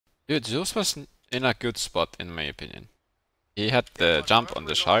Dude, Zeus was in a good spot in my opinion. He had the jump on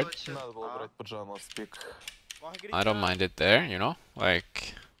the shard. Надо было брать паджаму с пик. I don't mind it there, you know?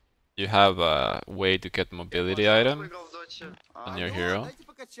 Like, you have a way to get mobility item on your hero.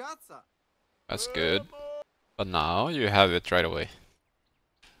 That's good. But now you have it right away.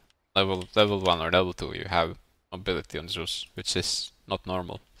 Level 1 or level 2, you have mobility on Zeus, which is not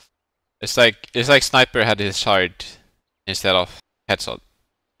normal. It's like Sniper had his shard instead of headshot,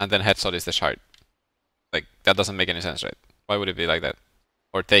 and then headshot is the shard. Like that doesn't make any sense, right? Why would it be like that?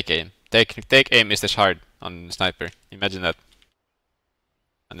 Or take aim. Take aim is the shard on Sniper. Imagine that.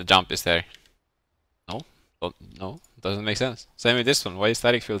 And the jump is there. No, no, doesn't make sense. Same with this one. Why is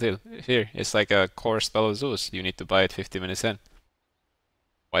static field here? It's like a core spell of Zeus. You need to buy it 50 minutes in.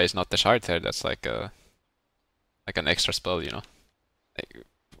 Why is not the shard there? That's like an extra spell, you know? Like,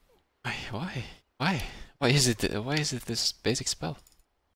 why? Why is it this basic spell?